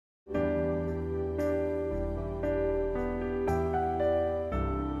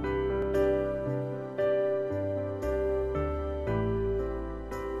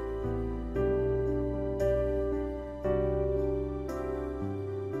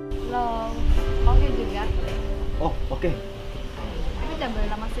ya. Oh, oke. Tapi jangan boleh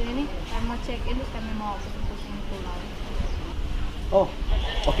lama sini nih. Kami mau check in, terus kami mau pusing-pusing pulau. Oh,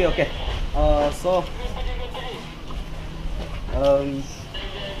 oke.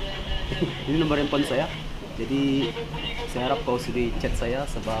 Ini nomor handphone saya. Jadi saya harap kau sudah chat saya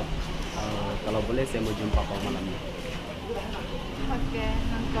sebab kalau boleh saya mau jumpa kau malam ini. Oke,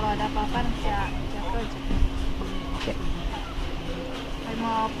 nanti kalau ada apa-apa nanti saya aja. Oke. Kami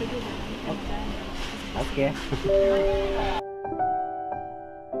mau pergi dulu. Oke.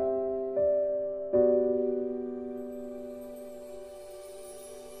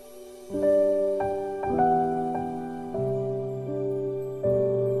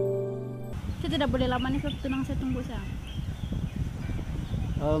 Saya tidak boleh lama nih, sebab tunang saya tunggu saya.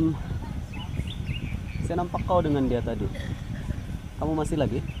 Saya nampak kau dengan dia tadi. Kamu masih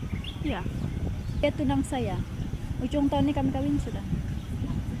lagi? Iya. Dia tunang saya. Ujung tahun ini kami kawin sudah.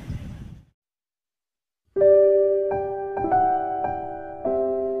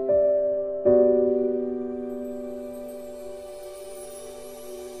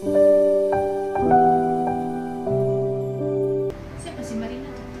 Siapa sih Marina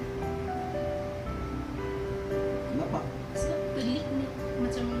tuh? Kenapa? Sebab pelik nih,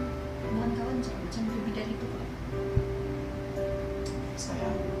 macam bahan kawan macam lebih dari itu Pak.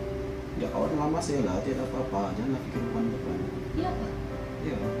 Sayang. Ya kawan lama saya lah, tidak apa-apa. Jangan pikir depan. Iya Pak.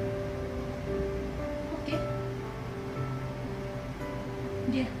 Iya. Oke.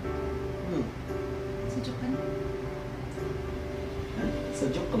 Dia sejuk kan?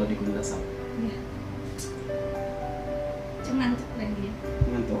 Sejuk kalau di Gunung Dasar. Iya. Cuma ngantuk lagi dia.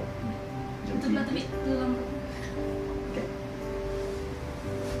 Ngantuk. Jam Ngantuk lah tapi belum. Oke.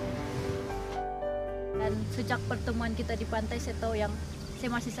 Dan sejak pertemuan kita di pantai, saya tahu yang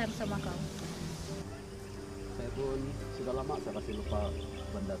saya masih sayang sama kau. Saya pun sudah lama saya kasih lupa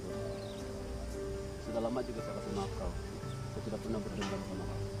benda tuh. Sudah lama juga saya kasih maaf kau. Saya tidak pernah berdendam sama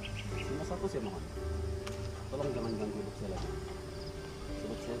kau. Cuma satu saya mohon, tolong jangan ganggu hidup saya lagi.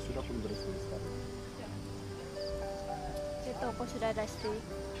 Sebab saya sudah pun beristri sekarang. Saya tahu kau sudah ada istri,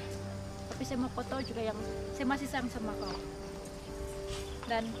 tapi saya mau kau tahu juga yang saya masih sayang sama kau.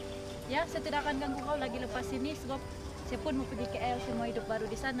 Dan ya, saya tidak akan ganggu kau lagi lepas ini, sebab saya pun mau pergi KL, saya mau hidup baru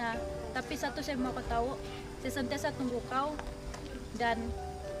di sana. Tapi satu saya mau kau tahu, saya sentiasa tunggu kau. Dan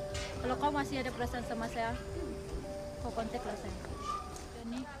kalau kau masih ada perasaan sama saya, kau kontaklah saya. Dan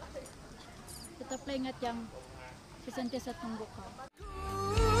nih, tetaplah ingat yang saya sentiasa tunggu kau.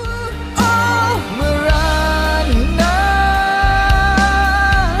 Oh, merana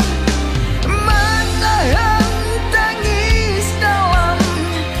menahan tangis dalam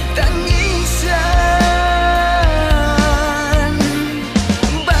tangisan,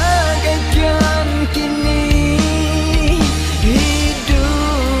 bagaikan kini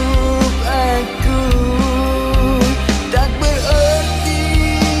hidup aku tak berarti.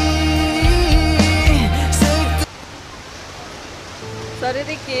 Sorry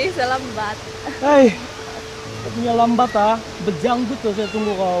Ricky, saya lambat. Hei, punya lambat ah, berjanggut tuh saya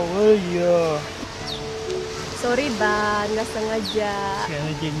tunggu kau. Oh iya. Sorry Ban, nggak sengaja.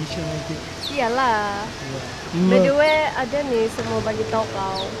 Sengaja. Iyalah. By the way, ada nih, saya mau bagi tahu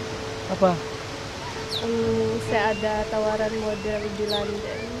kau. Apa? Saya ada tawaran model di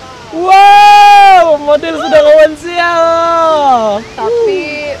London. Wow, model sudah kawan siap. Tapi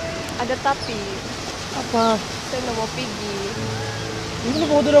ada tapi. Apa? Saya nggak mau pergi. Ini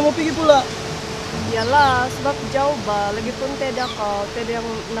kenapa kau tidak mau pergi pula? Iyalah, sebab jauh bah. Lagipun tiada kau, tiada yang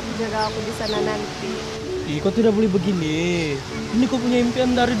nak jaga aku di sana nanti. Ih, kau tidak boleh begini. Ini kau punya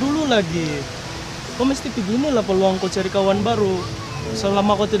impian dari dulu lagi. Kau mesti pergi, inilah peluang kau cari kawan baru.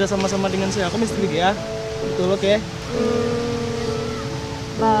 Selama kau tidak sama-sama dengan saya, kau mesti pergi ya. Betul, oke?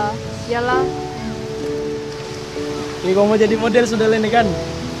 Bah, iyalah. Ih, kau mau jadi model sudah ini kan?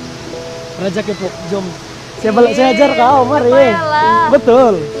 Raja Kepok, jom. Saya ajar kau, mari. Payahlah.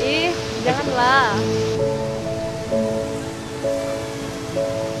 Betul. Ih, janganlah.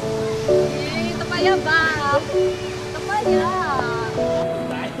 Ih, tepaya bah. Tepaya.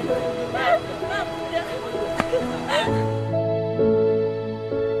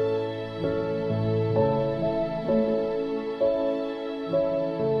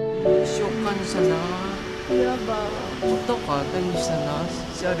 Syukan sana. Iya bah. Foto kan di sana.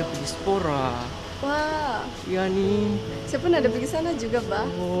 Saya ada pergi spora. Wah, Ya nih. saya pun ada pergi sana juga bah.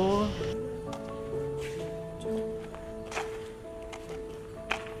 Oh.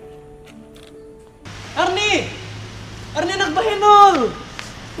 Arni anak Bahenol.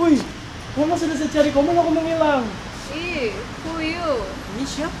 Wih, kamu sudah saya cari, kamu mau menghilang. Ih, who you? Ini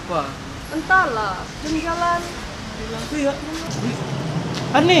siapa? Entahlah, jam jalan. Wih,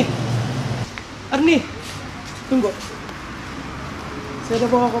 Arni. Arni, tunggu. Saya udah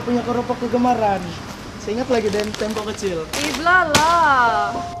bawa kau punya keropok kegemaran. Saya ingat lagi dan tempo kecil.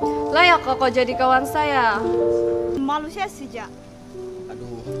 Iblalah. Layak kau jadi kawan saya. Malu saya sejak.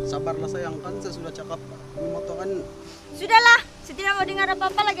 Aduh, sabarlah sayang, kan saya sudah cakap ini motor kan. Sudahlah, saya tidak mau dengar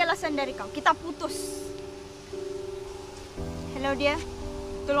apa-apa lagi alasan dari kau. Kita putus. Hello dia,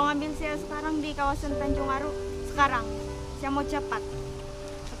 tolong ambil saya sekarang di kawasan Tanjung Aru. Sekarang, saya mau cepat.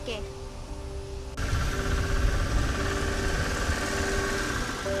 Oke.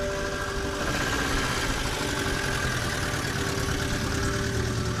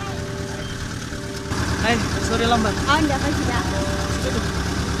 Hai, sorry lambat. Oh, enggak apa sudah.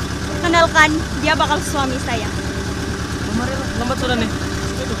 Kenalkan, dia bakal suami saya. Mari lah, lambat sudah nih.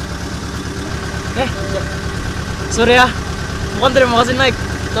 Sorry ya, bukan terima kasih naik.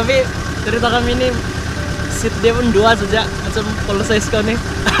 Tapi cerita kami ini seat dia pun 2 saja, macam kalau saya sekali nih.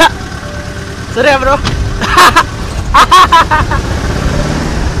 Sorry ya bro.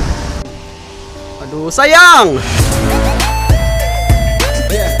 Aduh sayang.